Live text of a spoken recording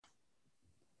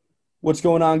What's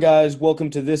going on, guys? Welcome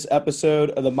to this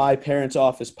episode of the My Parents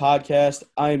Office podcast.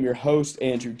 I am your host,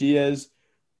 Andrew Diaz,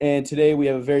 and today we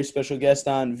have a very special guest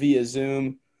on via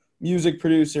Zoom, music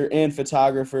producer and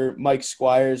photographer, Mike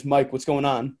Squires. Mike, what's going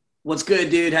on? What's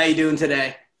good, dude? How you doing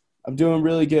today? I'm doing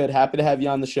really good. Happy to have you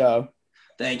on the show.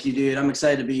 Thank you, dude. I'm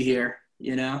excited to be here.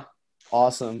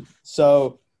 Awesome.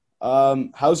 So, how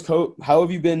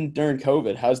have you been during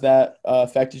COVID? How's that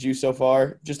affected you so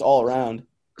far, just all around?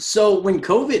 So when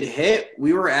COVID hit,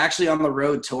 we were actually on the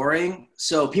road touring.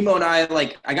 So Pimo and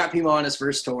I got Pimo on his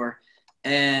first tour,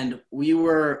 and we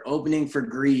were opening for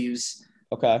Greaves.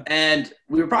 Okay. And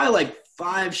we were probably like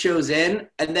 5 shows in,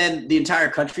 and then the entire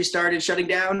country started shutting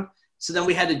down. So then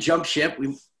we had to jump ship.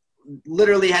 We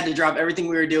literally had to drop everything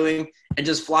we were doing and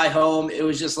just fly home. It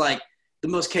was just like the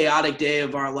most chaotic day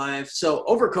of our life. So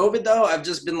over COVID, though, I've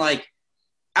just been like,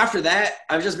 after that,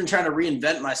 I've just been trying to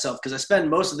reinvent myself because I spend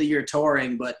most of the year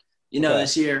touring, but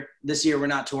okay. this year we're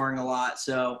not touring a lot.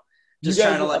 So just you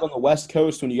guys trying to were on the West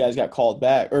Coast when you guys got called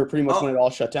back, or pretty much when it all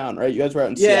shut down, right? You guys were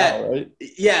out in Seattle, right?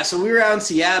 Yeah. So we were out in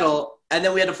Seattle, and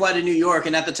then we had to fly to New York.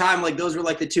 And at the time, like, those were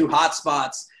like the 2 hot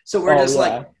spots. So we're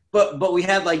like, but we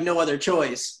had like no other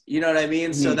choice. You know what I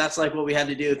mean? Mm-hmm. So that's like what we had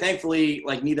to do. Thankfully,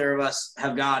 like, neither of us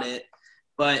have got it,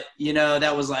 but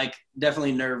that was like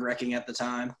definitely nerve-wracking at the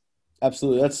time.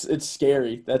 Absolutely. It's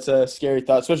scary. That's a scary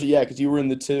thought, especially, because you were in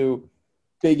the 2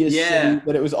 biggest cities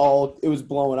that it was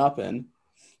blowing up in.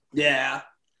 Yeah.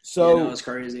 So it was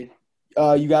crazy.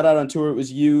 You got out on tour. It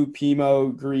was you,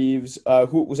 Pimo, Greaves.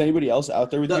 Who was anybody else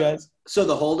out there with you guys? So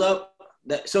the Hold Up.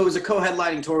 So it was a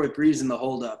co-headlining tour with Greaves and the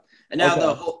Hold Up. And now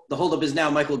the Hold Up is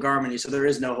now Michael Garmany, so there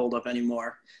is no Hold Up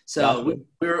anymore. So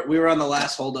we were on the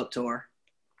last Hold Up tour.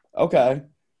 Okay.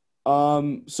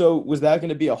 So was that going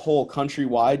to be a whole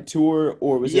countrywide tour,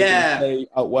 or was it going to stay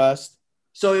out west?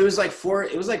 So it was like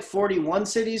 41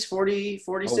 cities, 40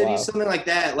 cities, wow. Something like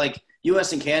that, like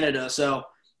US and Canada. So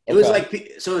it was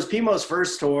it was Pimo's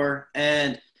first tour,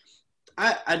 and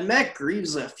I'd met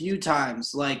Greaves a few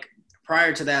times, like,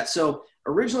 prior to that. So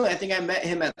originally I think I met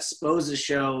him at Sposa's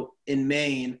show in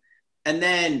Maine, and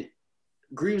then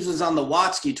Greaves was on the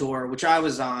Watsky tour, which I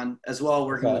was on as well,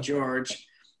 working with George.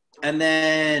 And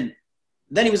then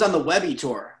he was on the Webby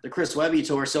tour, the Chris Webby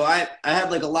tour. So I had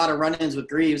like a lot of run-ins with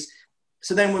Greaves.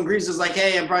 So then when Greaves was like,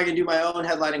 hey, I'm probably going to do my own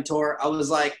headlining tour, I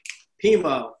was like,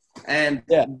 Pimo. And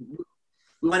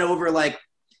we went over, like,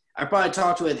 I probably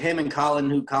talked with him and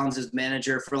Colin, Colin's his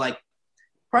manager, for like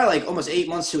probably like almost 8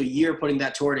 months to a year putting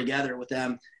that tour together with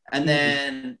them. And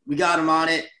then we got him on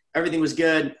it. Everything was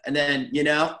good. And then,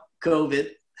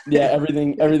 COVID. Yeah,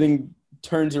 everything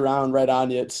turns around right on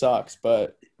you. It sucks,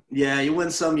 but – yeah, you win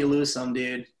some, you lose some,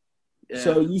 dude. Yeah.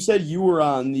 So you said you were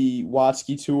on the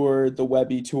Watsky tour, the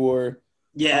Webby tour.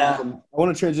 Yeah. I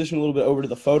want to transition a little bit over to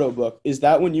the photo book. Is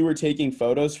that when you were taking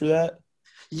photos for that?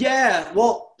 Yeah.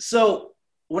 Well, so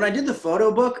when I did the photo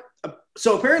book,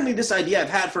 so apparently this idea I've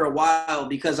had for a while,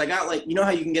 because I got, like,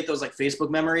 how you can get those, like, Facebook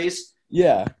memories?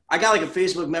 Yeah. I got, like, a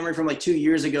Facebook memory from, like, 2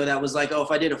 years ago that was like, oh,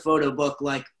 if I did a photo book,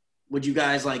 like, would you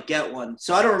guys, like, get one?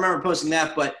 So I don't remember posting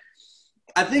that, but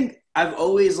I think I've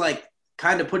always, like,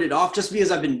 kind of put it off just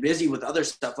because I've been busy with other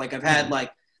stuff. Like, I've had,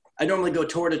 like, I normally go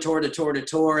tour to tour to tour to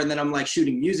tour, and then I'm, like,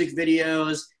 shooting music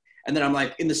videos, and then I'm,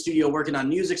 like, in the studio working on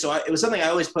music. So it was something I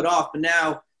always put off. But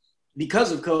now,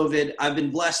 because of COVID, I've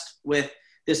been blessed with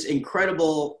this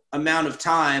incredible amount of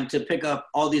time to pick up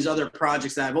all these other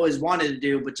projects that I've always wanted to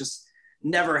do but just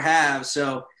never have.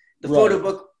 So the photo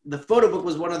book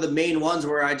was one of the main ones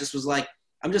where I just was like,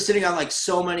 I'm just sitting on, like,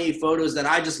 so many photos that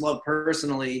I just love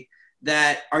personally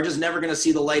that are just never going to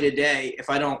see the light of day if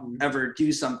I don't ever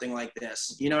do something like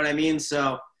this. You know what I mean?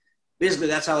 So basically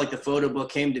that's how, like, the photo book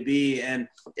came to be. And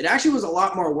it actually was a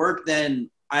lot more work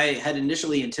than I had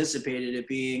initially anticipated it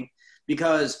being,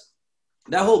 because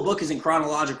that whole book is in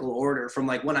chronological order from,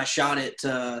 like, when I shot it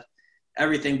to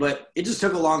everything. But it just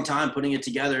took a long time putting it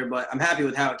together, but I'm happy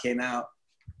with how it came out.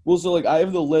 Well, so, like, I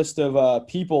have the list of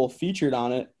people featured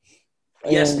on it.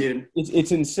 Yes, dude.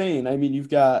 It's insane. I mean, you've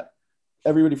got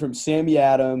everybody from Sammy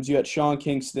Adams, you got Sean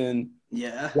Kingston,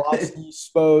 Watsky,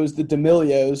 Spose, the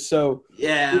D'Amelios. So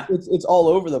it's all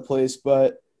over the place.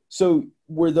 But so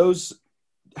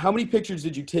how many pictures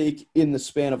did you take in the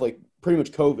span of, like, pretty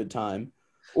much COVID time?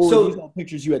 Or were these all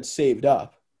pictures you had saved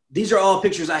up? These are all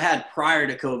pictures I had prior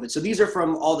to COVID. So these are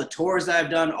from all the tours that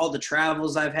I've done, all the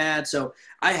travels I've had. So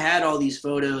I had all these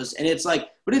photos, and it's like,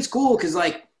 but it's cool because,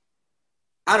 like,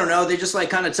 I don't know, they just,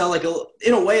 like, kind of tell, like,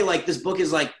 in a way, like, this book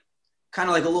is, like, kind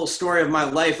of like a little story of my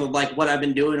life of, like, what I've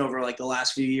been doing over, like, the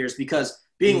last few years, because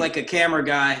being like a camera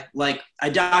guy, like, I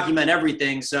document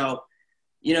everything. So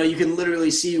you can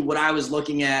literally see what I was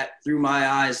looking at through my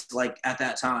eyes, like at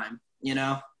that time,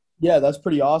 Yeah, that's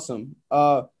pretty awesome.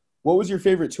 What was your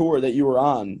favorite tour that you were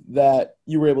on that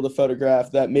you were able to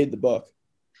photograph that made the book?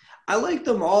 I like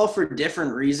them all for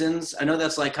different reasons. I know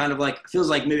that's like kind of like feels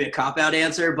like maybe a cop out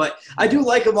answer, but I do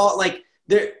like them all. Like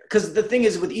they're because the thing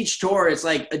is with each tour, it's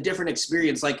like a different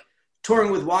experience. Like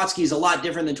touring with Watsky is a lot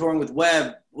different than touring with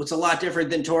Webb. It's a lot different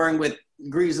than touring with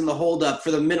Greaves and the Hold Up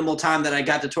for the minimal time that I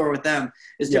got to tour with them.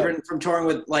 It's different from touring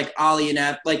with like Ollie and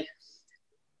App. Like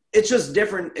it's just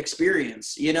different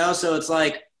experience, So it's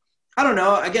like I don't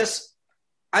know. I guess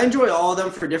I enjoy all of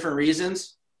them for different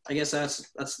reasons. I guess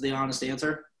that's the honest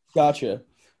answer. Gotcha.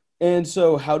 And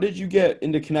so how did you get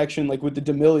into connection like with the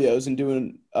D'Amelios and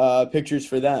doing pictures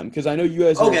for them? Because I know you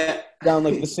guys are down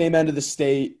like the same end of the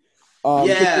state.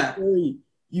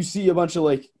 You see a bunch of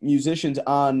like musicians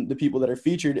on the people that are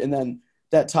featured, and then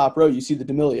that top row, you see the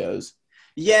D'Amelios.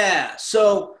 Yeah.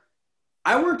 So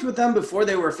I worked with them before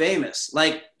they were famous.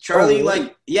 Like Charlie,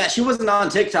 she wasn't on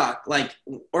TikTok,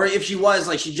 or if she was,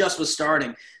 she just was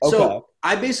starting. Okay. So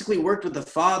I basically worked with the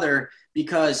father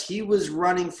because he was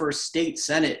running for state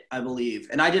senate, I believe,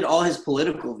 and I did all his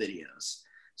political videos.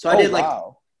 So I did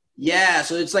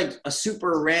so it's like a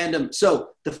super random. So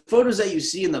the photos that you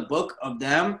see in the book of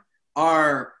them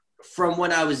are from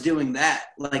when I was doing that.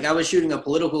 Like I was shooting a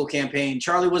political campaign.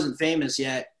 Charlie wasn't famous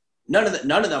yet. None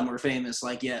of them were famous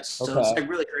yet. So It's like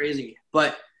really crazy.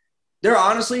 But they're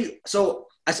honestly, so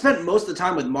I spent most of the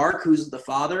time with Mark, who's the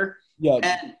father. Yeah.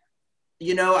 And,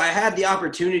 I had the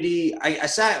opportunity. I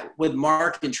sat with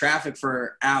Mark in traffic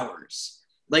for hours.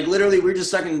 Like literally we were just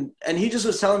stuck in, and he just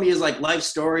was telling me his life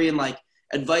story and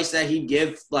advice that he'd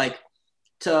give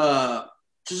to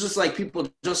just people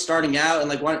just starting out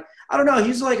and I don't know.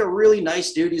 He's a really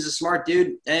nice dude. He's a smart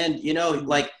dude. And,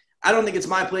 I don't think it's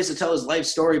my place to tell his life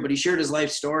story, but he shared his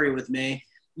life story with me.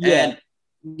 Yeah. And,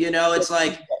 it's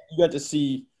you got to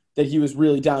see that he was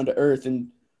really down to earth and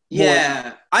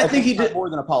I think he did more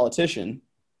than a politician.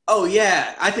 Oh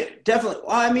yeah. I think definitely.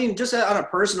 Well, I mean, just on a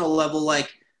personal level,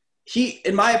 he,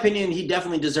 in my opinion, he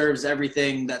definitely deserves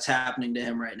everything that's happening to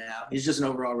him right now. He's just an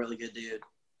overall really good dude.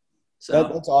 So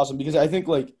that's awesome because I think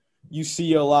you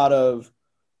see a lot of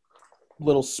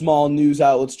little small news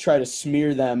outlets try to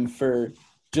smear them for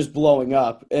just blowing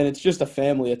up, and it's just a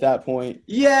family at that point.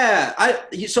 Yeah,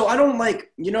 so I don't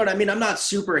you know what I mean? I'm not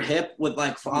super hip with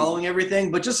following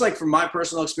everything, but just from my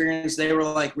personal experience, they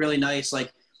were really nice. I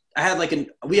had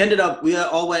we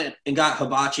all went and got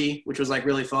hibachi, which was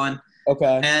really fun.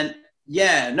 Okay. And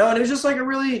and it was just a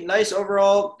really nice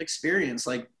overall experience,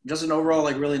 just an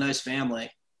overall really nice family,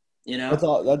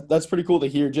 That's pretty cool to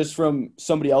hear just from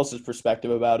somebody else's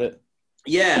perspective about it.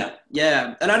 Yeah.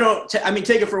 And I don't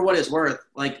take it for what it's worth.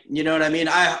 You know what I mean?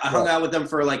 I hung out with them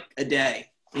for a day.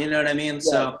 You know what I mean? Yeah.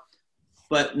 So,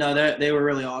 but no, they were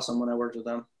really awesome when I worked with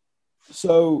them.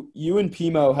 So you and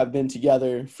Pimo have been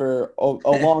together for a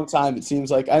long time, it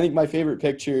seems like. I think my favorite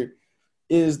picture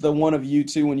is the one of you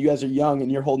two when you guys are young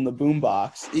and you're holding the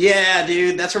boombox. Yeah,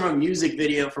 dude. That's from a music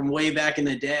video from way back in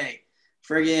the day.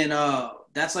 Friggin',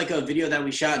 that's a video that we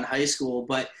shot in high school.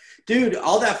 But dude,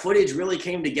 all that footage really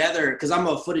came together because I'm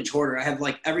a footage hoarder. I have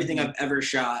everything I've ever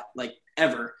shot,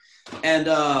 ever. And,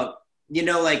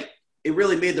 it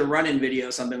really made the run-in video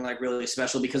something really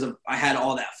special because I had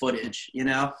all that footage,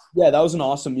 Yeah, that was an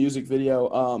awesome music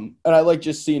video. And I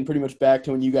just seeing pretty much back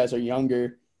to when you guys are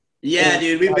younger. Yeah,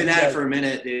 dude, we've been at it for a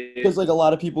minute, dude. Because a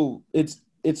lot of people, it's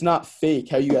not fake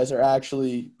how you guys are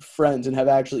actually friends and have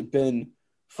actually been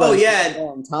friends for a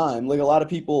long time. A lot of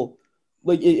people,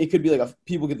 it could be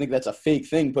people could think that's a fake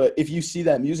thing, but if you see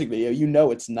that music video,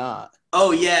 it's not.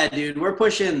 Oh yeah, dude,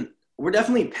 we're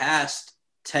definitely past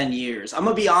 10 years. I'm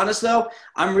gonna be honest though,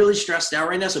 I'm really stressed out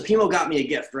right now. So Pimo got me a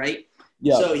gift, right?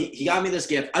 Yeah. So he got me this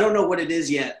gift. I don't know what it is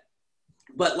yet,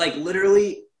 but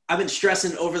literally, I've been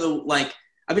stressing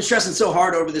so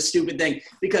hard over this stupid thing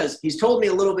because he's told me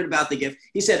a little bit about the gift.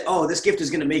 He said, "Oh, this gift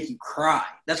is gonna make you cry."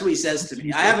 That's what he says to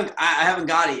me. I haven't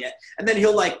got it yet. And then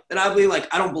he'll and I'll be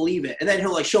 "I don't believe it." And then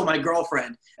he'll show my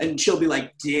girlfriend, and she'll be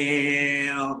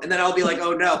 "Damn." And then I'll be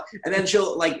 "Oh no." And then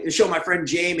she'll show my friend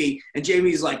Jamie, and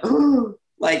Jamie's "Oh."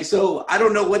 So I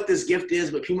don't know what this gift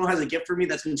is, but Pimo has a gift for me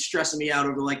that's been stressing me out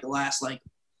over the last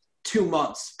 2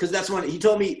 months. Cause that's when he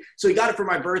told me, so he got it for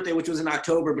my birthday, which was in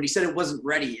October, but he said it wasn't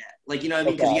ready yet. You know what I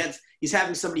mean? Okay. Cause he's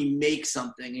having somebody make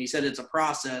something and he said it's a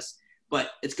process, but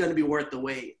it's going to be worth the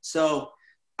wait. So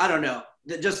I don't know.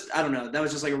 I don't know. That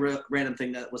was just a random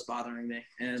thing that was bothering me.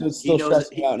 And so it's still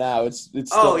stressing me out now. It's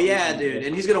oh yeah, dude.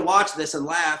 And he's going to watch this and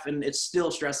laugh and it's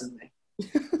still stressing me.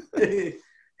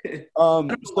 I don't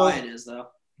know why it is though.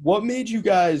 what made you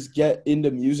guys get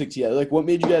into music together? Like, what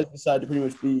made you guys decide to pretty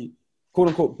much be quote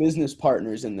unquote business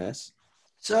partners in this?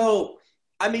 So,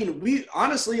 I mean, we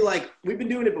honestly, like, we've been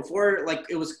doing it before, like,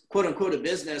 it was quote unquote a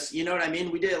business, you know what I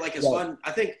mean? We did it like as fun.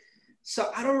 I think,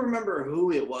 so I don't remember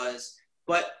who it was,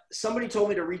 but somebody told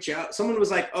me to reach out. Someone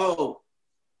was like, oh,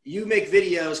 you make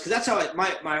videos. Cause that's how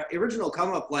my original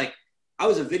come up, like, I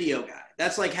was a video guy.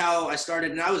 That's like how I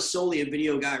started. And I was solely a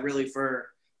video guy really for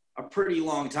a pretty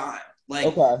long time.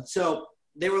 Like, so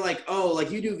they were like, oh, like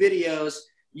you do videos,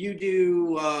 you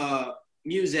do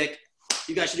music,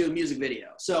 you guys should do a music video.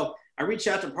 So I reached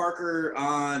out to Parker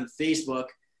on Facebook,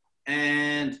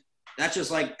 and that's just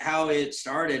like how it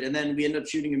started. And then we ended up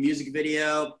shooting a music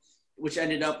video, which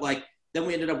ended up like, then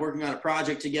we ended up working on a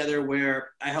project together where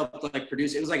I helped like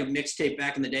produce. It was like a mixtape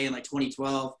back in the day in like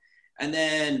 2012. And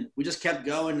then we just kept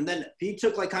going. And then he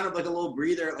took like kind of like a little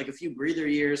breather, like a few breather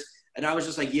years. And I was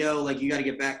just like, yo, like you got to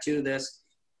get back to this.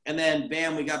 And then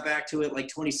bam, we got back to it like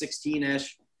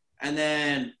 2016-ish. And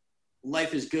then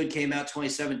Life is Good came out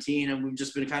 2017. And we've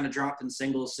just been kind of dropping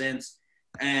singles since.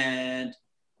 And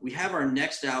we have our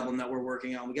next album that we're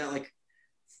working on. We got like,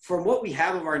 from what we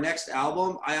have of our next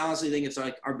album, I honestly think it's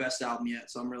like our best album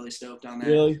yet. So I'm really stoked on that.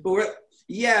 Really? But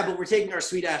we're taking our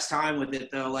sweet ass time with it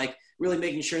though. Like really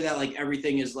making sure that like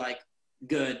everything is like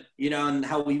good, you know, and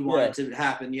how we want it to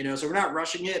happen, you know? So we're not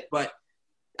rushing it, but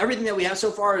everything that we have so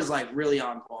far is like really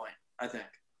on point, I think.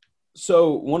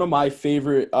 So one of my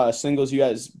favorite singles you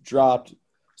guys dropped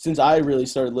since I really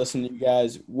started listening to you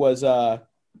guys was I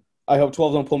Hope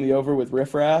 12 Don't Pull Me Over with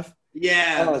Riff Raff.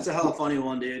 Yeah, that's a hell of a funny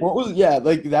one, dude. What was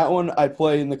like that one I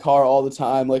play in the car all the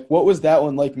time. Like what was that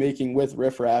one like making with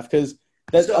Riff Raff? Because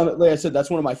that's like I said, that's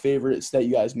one of my favorites that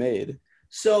you guys made.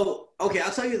 So, okay, I'll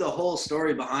tell you the whole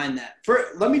story behind that.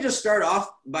 Let me just start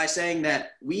off by saying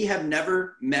that we have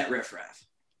never met Riff Raff.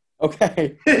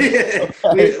 Okay.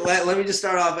 Let me just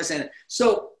start off by saying it.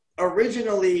 So,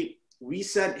 originally, we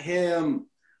sent him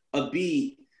a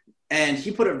beat, and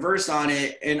he put a verse on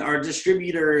it, and our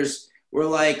distributors were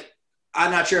like,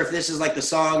 I'm not sure if this is like the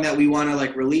song that we want to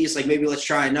like release. Like, maybe let's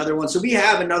try another one. So, we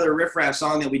have another Riff Raff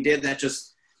song that we did that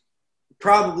just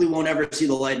probably won't ever see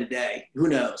the light of day. Who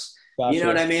knows? Gotcha. You know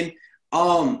what I mean?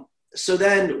 So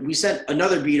then we sent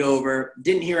another beat over,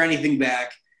 didn't hear anything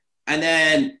back. And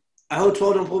then I Hope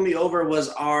 12 Don't Pull Me Over was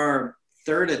our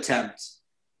third attempt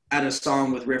at a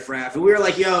song with Riff Raff. And we were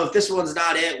like, yo, if this one's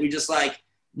not it, we just like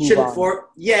we shouldn't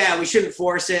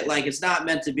force it. Like it's not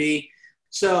meant to be.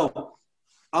 So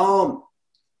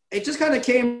it just kind of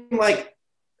came like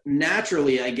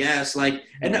naturally, I guess. Like,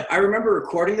 and I remember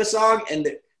recording the song and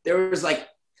there was like,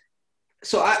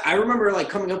 so I remember like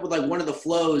coming up with like one of the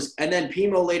flows and then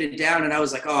Pimo laid it down and I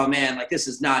was like, oh man, like this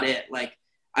is not it. Like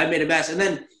I made a mess. And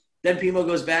then Pimo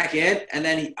goes back in and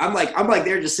then I'm like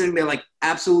there just sitting there like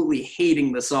absolutely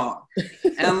hating the song.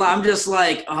 And I'm just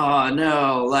like, oh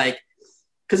no, like,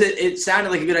 cause it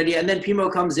sounded like a good idea. And then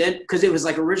Pimo comes in cause it was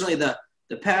like originally the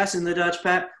pass in the Dutch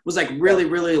pat was like really,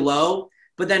 really low.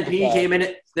 But then P came in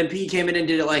and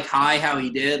did it like high how he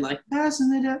did, like pass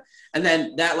in the Dutch. And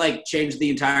then that like changed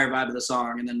the entire vibe of the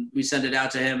song. And then we sent it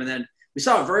out to him. And then we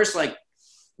saw a verse like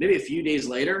maybe a few days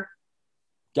later.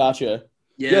 Gotcha.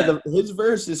 Yeah. His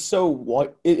verse is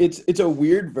so it's a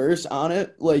weird verse on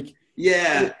it. Like,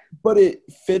 yeah, but it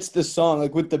fits the song.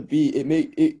 Like with the beat,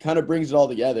 it kind of brings it all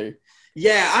together.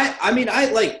 Yeah.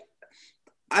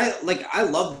 I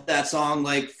love that song.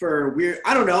 Like for weird,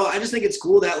 I don't know. I just think it's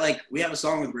cool that like we have a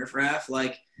song with Riff Raff.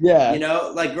 Like, yeah, you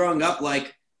know, like growing up,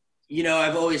 like, you know,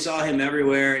 I've always saw him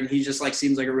everywhere and he just like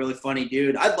seems like a really funny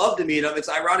dude. I'd love to meet him. It's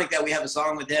ironic that we have a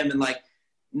song with him and like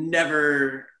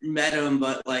never met him,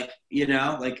 but like, you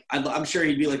know, like I'm sure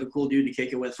he'd be like a cool dude to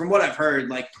kick it with. From what I've heard,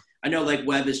 like I know like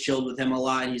Webb has chilled with him a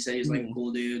lot and he said he's like a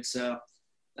cool dude. So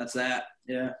that's that.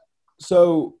 Yeah.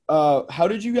 So how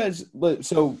did you guys,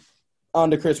 so on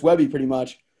to Chris Webby pretty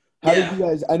much. How did you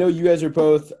guys, I know you guys are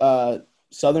both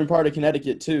southern part of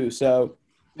Connecticut too. So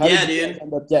how did you guys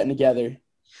end up getting together?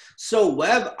 So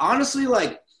Webb, honestly,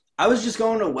 like I was just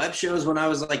going to Webb shows when I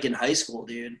was like in high school,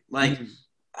 dude. Like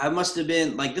I must have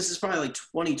been like, this is probably like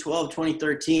 2012,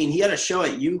 2013. He had a show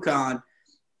at UConn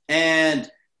and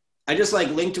I just like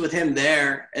linked with him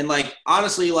there. And like,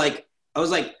 honestly, like I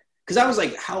was like, cause I was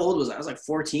like, how old was I? I was like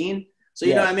 14. So,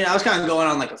 you know what I mean? I was kind of going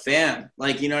on like a fan,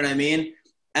 like, you know what I mean?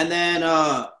 And then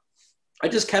I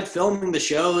just kept filming the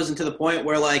shows and to the point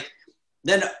where like,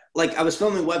 then like I was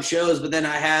filming Webb shows, but then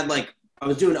I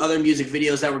was doing other music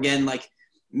videos that were getting like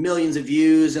millions of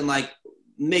views and like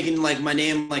making like my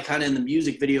name like kind of in the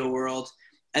music video world.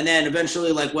 And then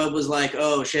eventually like Webb was like,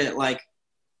 oh shit, like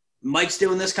Mike's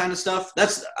doing this kind of stuff.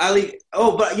 But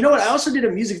you know what? I also did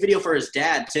a music video for his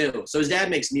dad too. So his dad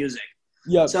makes music.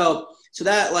 Yeah. So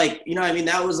that like, you know, I mean,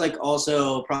 that was like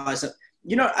also probably some,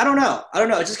 you know, I don't know.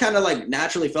 It just kind of like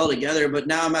naturally fell together. But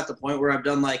now I'm at the point where I've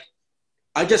done like,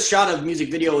 I just shot a music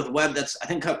video with Webb. I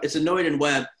think it's Annoyed and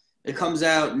Webb. It comes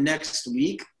out next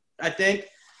week, I think.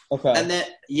 Okay. And then,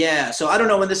 yeah. So I don't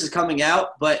know when this is coming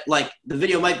out, but like the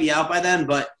video might be out by then.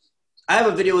 But I have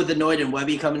a video with Annoyed and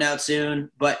Webby coming out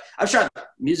soon. But I've shot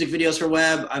music videos for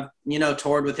Webb. I've, you know,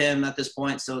 toured with him at this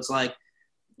point. So it's like,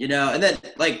 you know, and then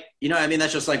like, you know, I mean,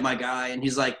 that's just like my guy. And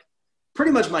he's like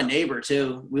pretty much my neighbor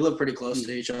too. We live pretty close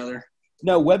to each other.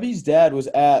 No, Webby's dad was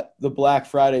at the Black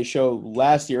Friday show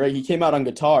last year, right? He came out on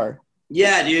guitar.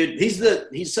 Yeah, dude.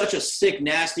 He's such a sick,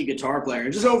 nasty guitar player.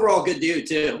 Just overall good dude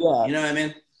too. Yeah. You know what I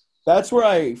mean? That's where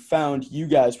I found you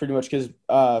guys pretty much because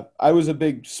I was a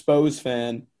big Spose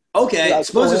fan. Okay.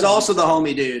 Spose is also the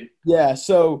homie dude. Yeah.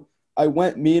 So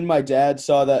me and my dad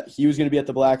saw that he was going to be at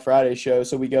the Black Friday show.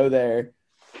 So we go there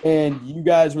and you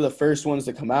guys were the first ones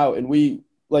to come out. And we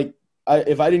like,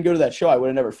 if I didn't go to that show, I would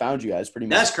have never found you guys pretty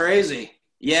much. That's crazy.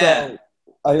 Yeah. So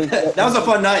I think that was a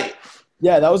fun night.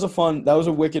 Yeah, that was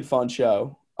a wicked fun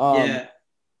show. Yeah.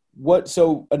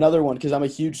 So another one, because I'm a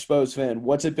huge Spose fan,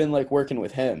 what's it been like working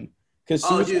with him? Because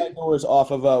Suicide Doors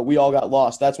off of We All Got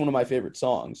Lost, that's one of my favorite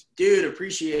songs. Dude,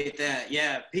 appreciate that.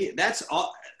 Yeah, that's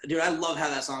all. Dude, I love how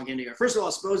that song came together. First of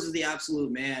all, Spose is the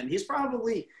absolute man. He's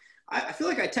probably – I feel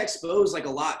like I text Spose like a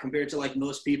lot compared to like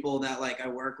most people that like I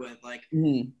work with. Like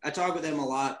I talk with him a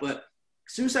lot, but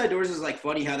Suicide Doors is like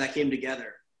funny how that came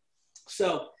together.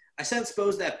 So I sent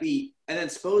Spose that beat, and then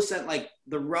Spose sent like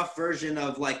the rough version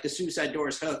of like the Suicide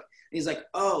Doors hook. And he's like,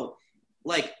 oh,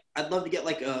 like I'd love to get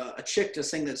like a chick to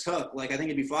sing this hook. Like I think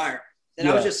it'd be fire. And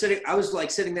I was just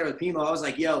sitting there with Pimo. I was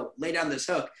like, yo, lay down this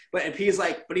hook. But P's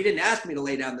like, but he didn't ask me to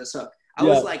lay down this hook. I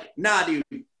was like, nah, dude,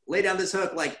 lay down this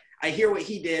hook. Like I hear what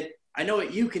he did. I know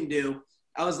what you can do.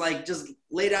 I was like, just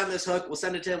lay down this hook. We'll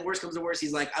send it to him. Worst comes to worst.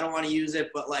 He's like, I don't want to use it.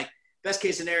 But like best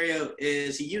case scenario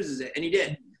is he uses it. And he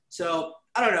did. So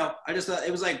I don't know. I just thought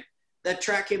it was like that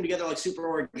track came together like super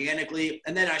organically.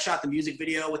 And then I shot the music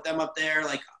video with them up there,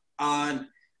 like on,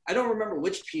 I don't remember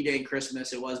which P-Day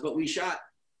Christmas it was, but we shot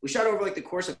over like the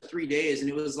course of 3 days. And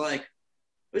it was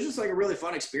just like a really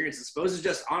fun experience. And Spose is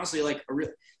just honestly like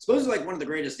Spose is like one of the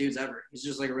greatest dudes ever. He's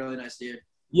just like a really nice dude.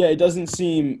 Yeah,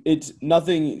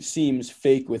 nothing seems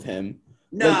fake with him.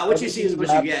 Nah, like, what you see is what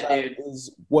you get, dude.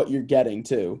 Is what you're getting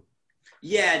too.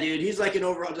 Yeah, dude. He's like an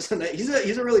overall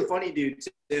he's a really funny dude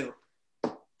too.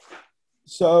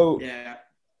 So yeah.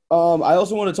 I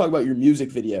also want to talk about your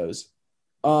music videos.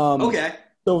 Okay.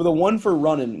 So the one for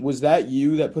Runnin', was that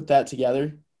you that put that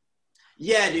together?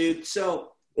 Yeah, dude.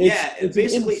 So it's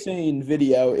basically an insane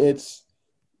video. It's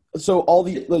so all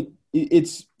the like.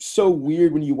 It's so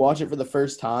weird when you watch it for the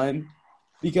first time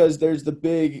because there's the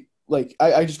big, like,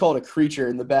 I just call it a creature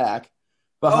in the back.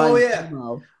 Oh, yeah.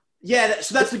 Timo. Yeah,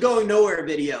 so that's the Going Nowhere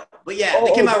video. But, yeah,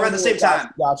 they came out around the same time.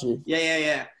 Got you.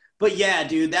 Yeah. But, yeah,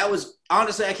 dude, that was –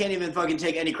 honestly, I can't even fucking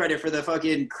take any credit for the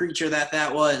fucking creature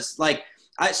that was. Like,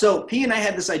 so P and I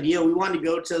had this idea. We wanted to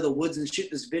go to the woods and shoot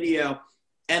this video.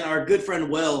 And our good friend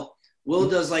Will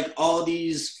does, like, all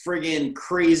these friggin'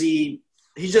 crazy –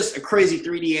 he's just a crazy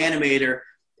 3D animator.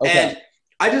 Okay. And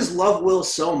I just love Will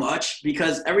so much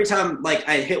because every time like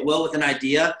I hit Will with an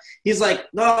idea, he's like,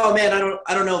 no, man,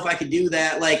 I don't know if I could do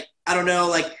that. Like, I don't know.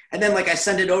 Like, and then like I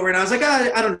send it over and I was like,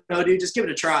 I don't know, dude, just give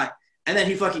it a try. And then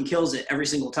he fucking kills it every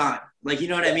single time. Like, you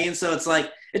know what I mean? So it's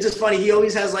like, it's just funny. He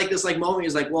always has like this like moment.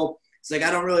 He's like, well, it's like,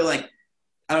 I don't really like,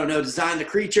 I don't know, design the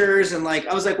creatures. And like,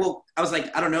 I was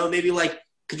like, I don't know, maybe like,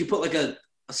 could you put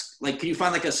like can you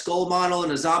find like a skull model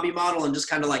and a zombie model and just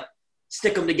kind of like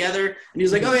stick them together? And he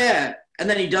was like, oh yeah. And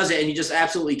then he does it and he just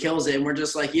absolutely kills it. And we're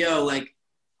just like, yo, like,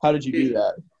 how did you do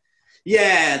that?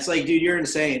 Yeah. It's like, dude, you're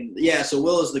insane. Yeah. So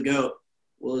Will is the GOAT.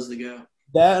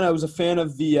 That, and I was a fan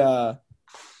of the,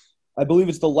 I believe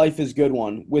it's the Life is Good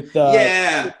one with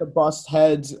the bust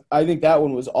heads. I think that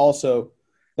one was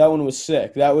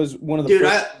sick. That was one of the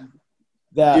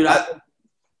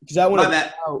because that one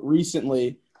came out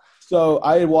recently. So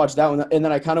I had watched that one, and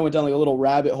then I kind of went down like a little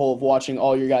rabbit hole of watching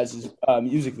all your guys'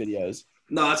 music videos.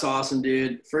 No, that's awesome,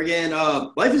 dude.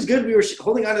 Friggin' Life is Good. We were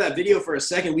holding on to that video for a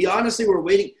second. We honestly were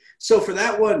waiting. So for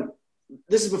that one,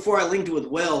 this is before I linked with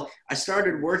Will. I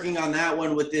started working on that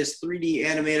one with this 3D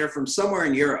animator from somewhere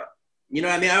in Europe. You know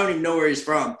what I mean? I don't even know where he's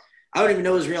from. I don't even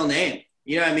know his real name.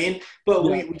 You know what I mean? But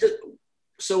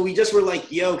we just were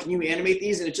like, yo, can you animate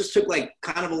these? And it just took like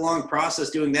kind of a long process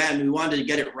doing that. And we wanted to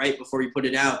get it right before we put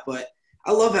it out. But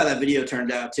I love how that video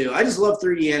turned out too. I just love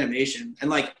 3D animation. And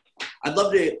like I'd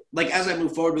love to, like, as I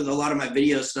move forward with a lot of my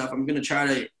video stuff, I'm going to try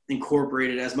to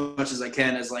incorporate it as much as I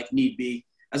can as, like, need be,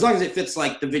 as long as it fits,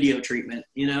 like, the video treatment,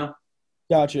 you know?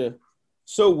 Gotcha.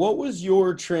 So what was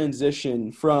your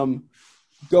transition from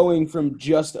going from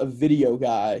just a video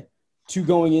guy to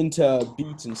going into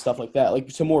beats and stuff like that, like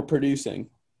to more producing?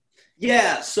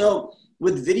 Yeah, so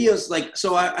with videos, like,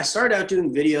 so I started out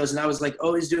doing videos, and I was, like,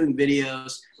 always doing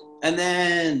videos. And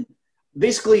then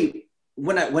basically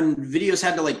when videos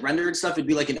had to, like, render and stuff, it'd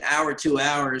be, like, an hour, 2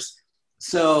 hours.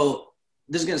 So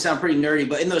this is going to sound pretty nerdy,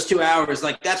 but in those 2 hours,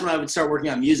 like, that's when I would start working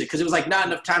on music, because it was, like, not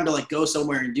enough time to, like, go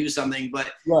somewhere and do something,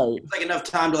 but right. It was, like, enough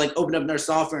time to, like, open up their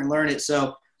software and learn it.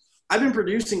 So I've been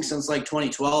producing since, like,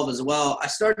 2012 as well. I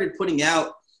started putting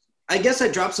out, I guess I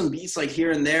dropped some beats, like,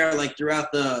 here and there, like,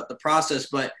 throughout the process,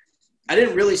 but I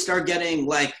didn't really start getting,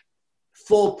 like,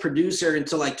 full producer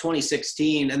until, like,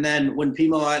 2016. And then when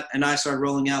Pimo and I started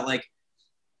rolling out, like,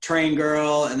 Train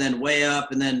Girl and then Way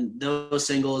Up and then those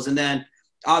singles, and then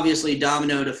obviously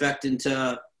dominoed effect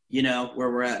into, you know,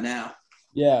 where we're at now.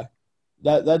 Yeah.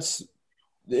 That's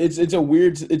it's a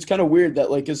weird, it's kind of weird that,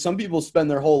 like, 'cause some people spend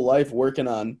their whole life working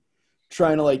on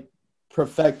trying to, like,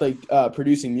 perfect, like,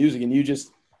 producing music, and you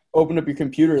just opened up your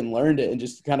computer and learned it and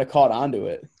just kind of caught on to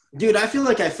it. Dude, I feel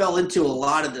like I fell into a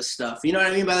lot of this stuff. You know what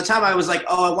I mean? By the time I was like,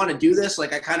 oh, I want to do this,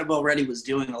 like, I kind of already was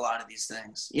doing a lot of these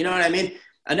things. You know what I mean?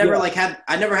 I never had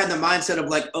the mindset of,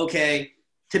 like, okay,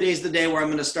 today's the day where I'm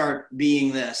going to start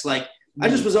being this. Like, I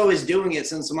just was always doing it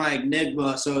since my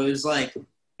Enigma. So it was like,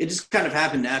 it just kind of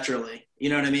happened naturally. You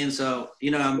know what I mean? So,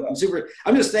 you know,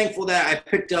 I'm just thankful that I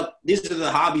picked up, these are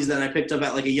the hobbies that I picked up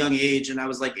at, like, a young age, and I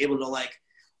was, like, able to, like,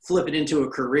 flip it into a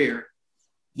career.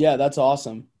 Yeah, that's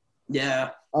awesome. Yeah.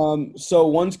 So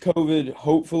once COVID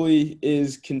hopefully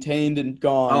is contained and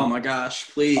gone. Oh my gosh,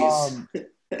 please.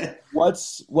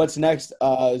 What's next?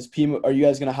 Is Pimo, are you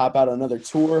guys gonna hop out on another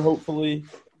tour? Hopefully,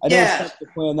 I know it's tough to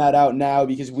plan that out now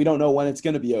because we don't know when it's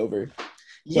gonna be over.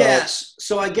 Yes,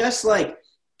 so I guess, like,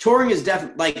 touring is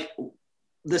definitely, like,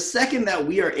 the second that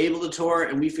we are able to tour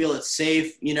and we feel it's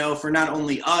safe, you know, for not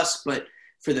only us but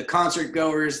for the concert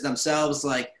goers themselves,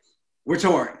 like, we're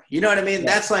touring. You know what I mean? Yeah.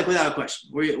 That's, like, without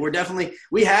question. We're definitely,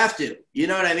 we have to. You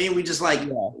know what I mean? We just, like,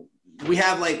 we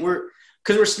have, like,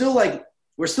 because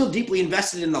we're still deeply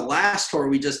invested in the last tour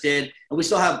we just did, and we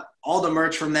still have all the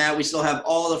merch from that. We still have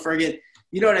all the friggin',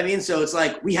 you know what I mean? So it's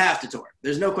like, we have to tour.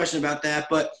 There's no question about that.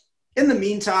 But in the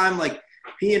meantime, like,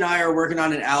 he and I are working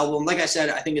on an album. Like I said,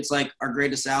 I think it's, like, our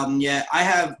greatest album yet. I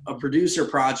have a producer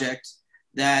project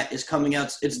that is coming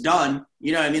out. It's done.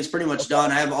 You know what I mean? It's pretty much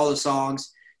done. I have all the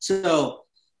songs. So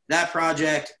that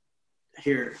project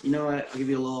here, you know what? I'll give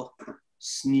you a little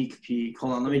sneak peek.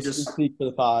 Hold on. Let me just sneak for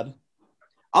the pod.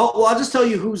 I'll just tell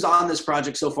you who's on this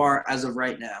project so far as of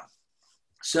right now.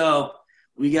 So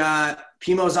we got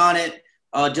Pimo's on it,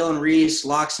 Dylan Reese,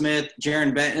 Locksmith,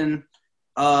 Jaron Benton.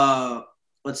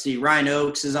 Let's see, Ryan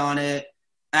Oakes is on it.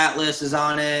 Atlas is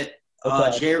on it.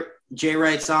 Jay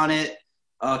Wright's on it.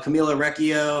 Camila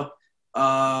Recchio.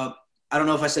 I don't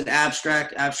know if I said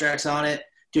Abstract. Abstract's on it.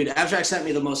 Dude, Abstract sent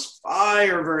me the most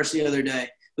fire verse the other day.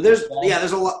 But there's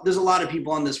a lot of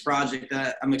people on this project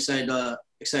that I'm excited to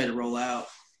roll out.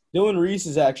 Dylan Reese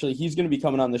is he's going to be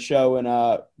coming on the show. And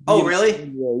oh,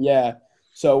 really? Yeah.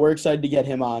 So we're excited to get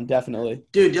him on, definitely.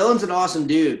 Dude, Dylan's an awesome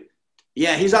dude.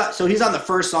 Yeah, he's on the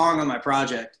first song on my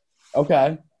project.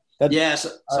 Okay.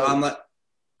 So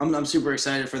I'm super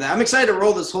excited for that. I'm excited to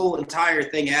roll this whole entire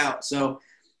thing out. So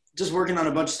just working on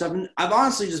a bunch of stuff. And I've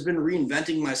honestly just been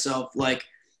reinventing myself. Like,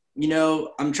 you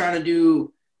know, I'm trying to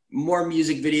do more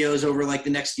music videos over, like, the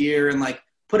next year, and, like,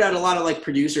 put out a lot of, like,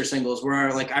 producer singles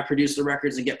where, like, I produce the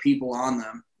records and get people on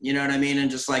them. You know what I mean?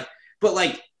 And just, like, but,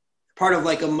 like, part of,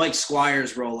 like, a Mike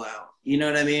Squires rollout. You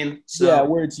know what I mean? So, yeah,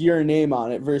 where it's your name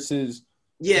on it versus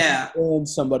and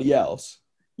somebody else.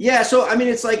 Yeah, so I mean,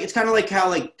 it's kind of like how,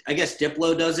 like, I guess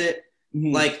Diplo does it,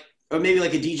 like, or maybe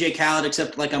like a DJ Khaled,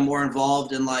 except, like, I'm more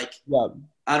involved in, like,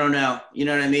 I don't know, you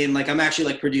know what I mean? Like, I'm actually,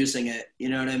 like, producing it, you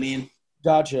know what I mean?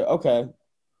 Gotcha. Okay.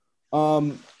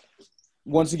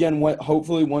 Once again,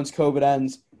 hopefully once COVID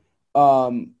ends,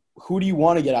 who do you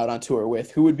want to get out on tour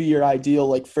with? Who would be your ideal,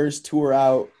 like, first tour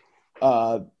out?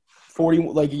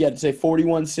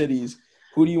 41 cities.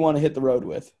 Who do you want to hit the road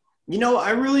with? You know, I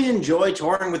really enjoy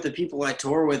touring with the people I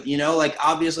tour with. You know, like,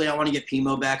 obviously I want to get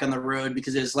Pimo back on the road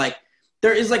because it's like,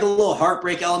 there is, like, a little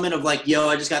heartbreak element of, like, yo,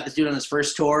 I just got this dude on his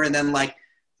first tour. And then, like,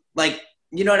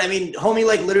 you know what I mean? Homie,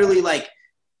 like, literally, like,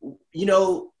 you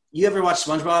know, you ever watch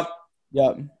SpongeBob?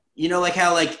 Yep. You know, like,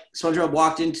 how, like, SpongeBob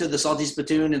walked into the Salty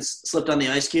Spittoon and slipped on the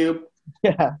ice cube?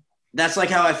 Yeah. that's like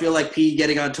how I feel like P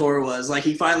getting on tour was. Like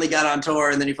he finally got on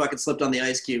tour and then he fucking slipped on the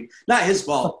ice cube. Not his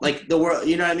fault. Like the world,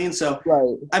 you know what I mean? So,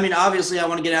 right. I mean, obviously I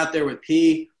want to get out there with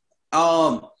P.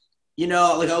 You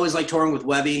know, like I always like touring with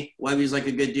Webby. Webby's like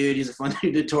a good dude. He's a fun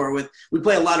dude to tour with. We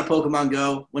play a lot of Pokemon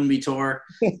Go when we tour.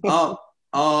 And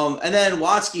then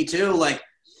Watsky too. Like,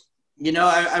 you know,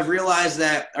 I've realized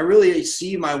that I really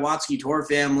see my Watsky tour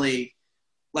family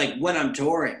like when I'm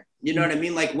touring. You know what I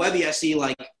mean? Like Webby, I see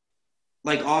like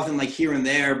often like here and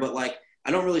there, but like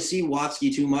I don't really see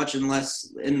Watsky too much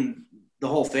unless in the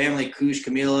whole family, Koosh,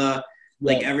 Camila,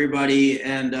 like everybody,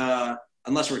 and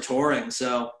unless we're touring.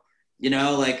 So, you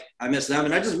know, like I miss them,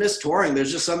 and I just miss touring.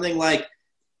 There's just something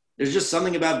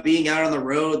about being out on the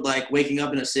road, like waking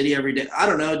up in a city every day. I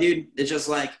don't know, dude. It's just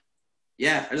like,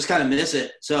 yeah, I just kind of miss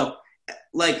it. So,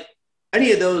 like,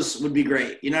 any of those would be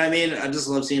great. You know what I mean? I just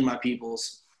love seeing my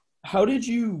peoples. How did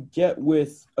you get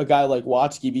with a guy like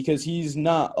Watsky? Because he's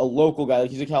not a local guy.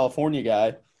 Like, he's a California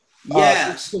guy.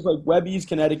 Yeah. Like Webby's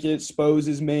Connecticut, Spose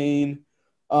is Maine.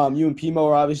 You and Pimo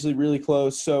are obviously really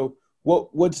close. So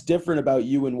what's different about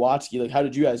you and Watsky? Like, how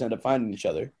did you guys end up finding each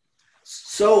other?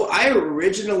 So I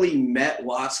originally met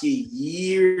Watsky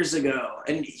years ago,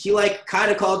 and he like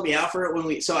kind of called me out for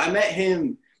it so I met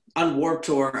him on Warped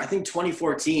Tour, I think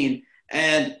 2014,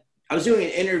 and I was doing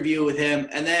an interview with him,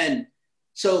 and then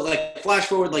so like flash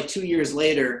forward like 2 years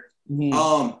later,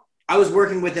 I was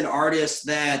working with an artist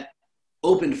that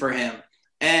opened for him,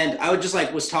 and I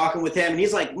was talking with him, and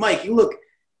he's like, Mike, you look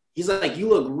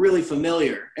really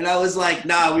familiar. And I was like,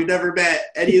 nah, we've never met.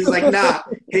 And he's like, nah.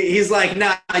 He's like,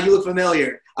 nah, you look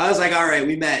familiar. I was like, all right,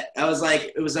 we met. I was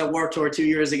like, it was at Warped Tour 2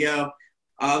 years ago.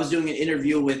 I was doing an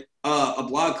interview with a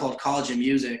blog called College of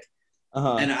Music.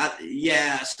 And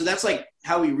so that's like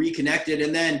how we reconnected.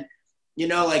 And then, you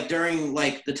know, like during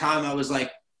like the time I was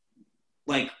like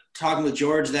talking with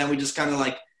George, then we just kind of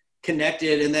like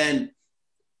connected. And then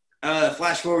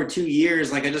flash forward 2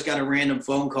 years, like I just got a random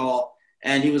phone call.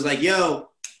 And he was like,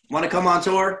 yo, want to come on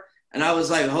tour? And I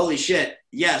was like, holy shit,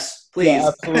 yes, please. Yeah,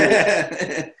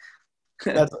 absolutely.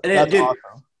 that's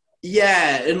awesome.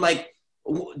 Yeah, and like,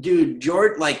 dude,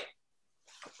 George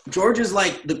is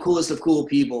like the coolest of cool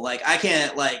people. Like, I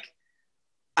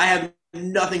have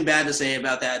nothing bad to say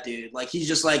about that dude. Like, he's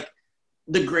just like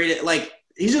the greatest, like,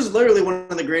 he's just literally one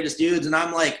of the greatest dudes. And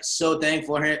I'm like so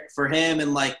thankful for him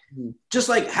and like, just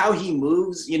like how he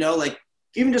moves, you know, like,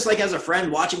 even just like as a friend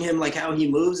watching him, like how he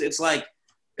moves, it's like,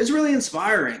 it's really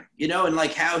inspiring, you know? And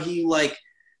like how he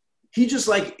just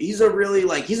like, he's a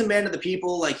man of the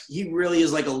people. Like he really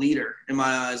is like a leader in my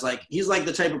eyes. Like he's like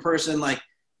the type of person, like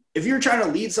if you're trying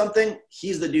to lead something,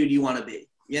 he's the dude you want to be,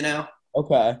 you know?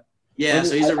 Okay. Yeah.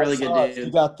 So he's a really good dude.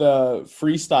 You got the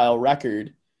freestyle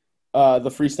record,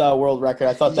 the freestyle world record.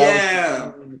 I thought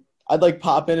that was, I'd like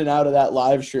pop in and out of that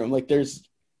live stream. Like this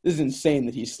is insane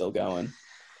that he's still going.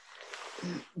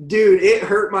 Dude, it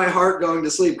hurt my heart going to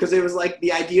sleep because it was like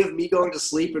the idea of me going to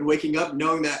sleep and waking up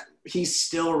knowing that he's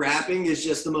still rapping is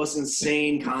just the most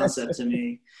insane concept to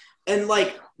me. And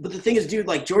like, but the thing is, dude,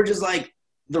 like George is like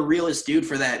the realest dude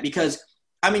for that because,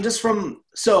 I mean,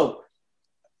 so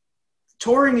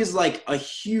touring is like a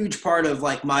huge part of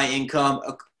like my income,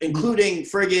 including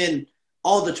friggin'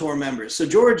 all the tour members. So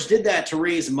George did that to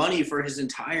raise money for his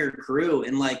entire crew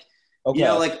and like, you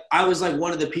know, like I was like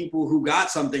one of the people who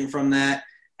got something from that.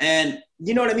 And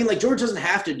you know what I mean? Like George doesn't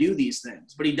have to do these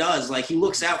things, but he does. Like he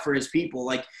looks out for his people.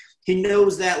 Like he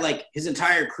knows that like his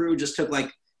entire crew just took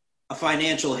like a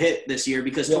financial hit this year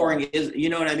because touring is, you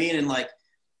know what I mean? And like,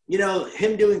 you know,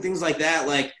 him doing things like that,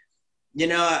 like, you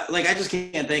know, like I just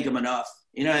can't thank him enough.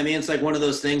 You know what I mean? It's like one of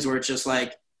those things where it's just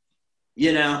like,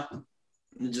 you know,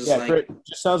 just like, great.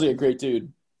 Just sounds like a great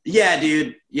dude. Yeah,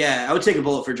 dude. Yeah. I would take a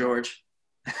bullet for George.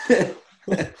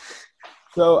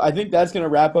 So I think that's going to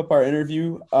wrap up our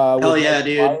interview. Hell yeah,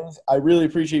 dude. I really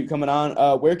appreciate you coming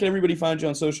on. Where can everybody find you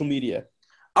on social media?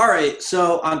 All right.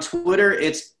 So on Twitter,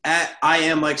 it's at I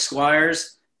am Mike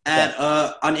Squires.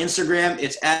 On Instagram,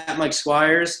 it's at Mike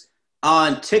Squires.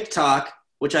 On TikTok,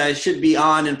 which I should be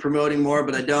on and promoting more,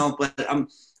 but I don't. But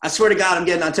I swear to God, I'm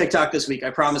getting on TikTok this week. I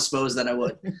promised Spose that I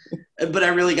would. But I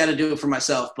really got to do it for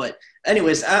myself. But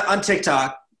anyways, on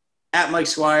TikTok, at Mike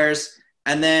Squires.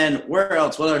 And then where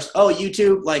else? What else? Oh,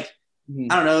 YouTube. Like,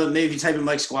 I don't know. Maybe if you type in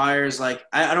Mike Squires, like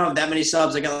I don't have that many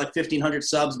subs. I got like 1,500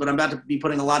 subs, but I'm about to be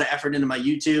putting a lot of effort into my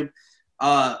YouTube.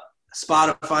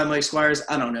 Spotify, Mike Squires.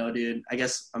 I don't know, dude. I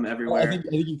guess I'm everywhere. I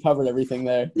think you covered everything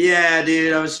there. Yeah,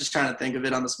 dude. I was just trying to think of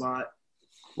it on the spot.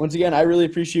 Once again, I really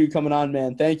appreciate you coming on,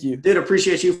 man. Thank you. Dude,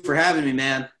 appreciate you for having me,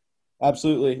 man.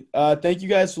 Absolutely. Thank you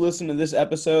guys for listening to this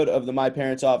episode of the My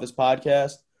Parents Office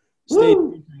podcast. Stay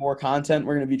tuned for more content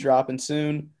we're going to be dropping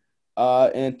soon.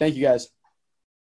 And thank you guys.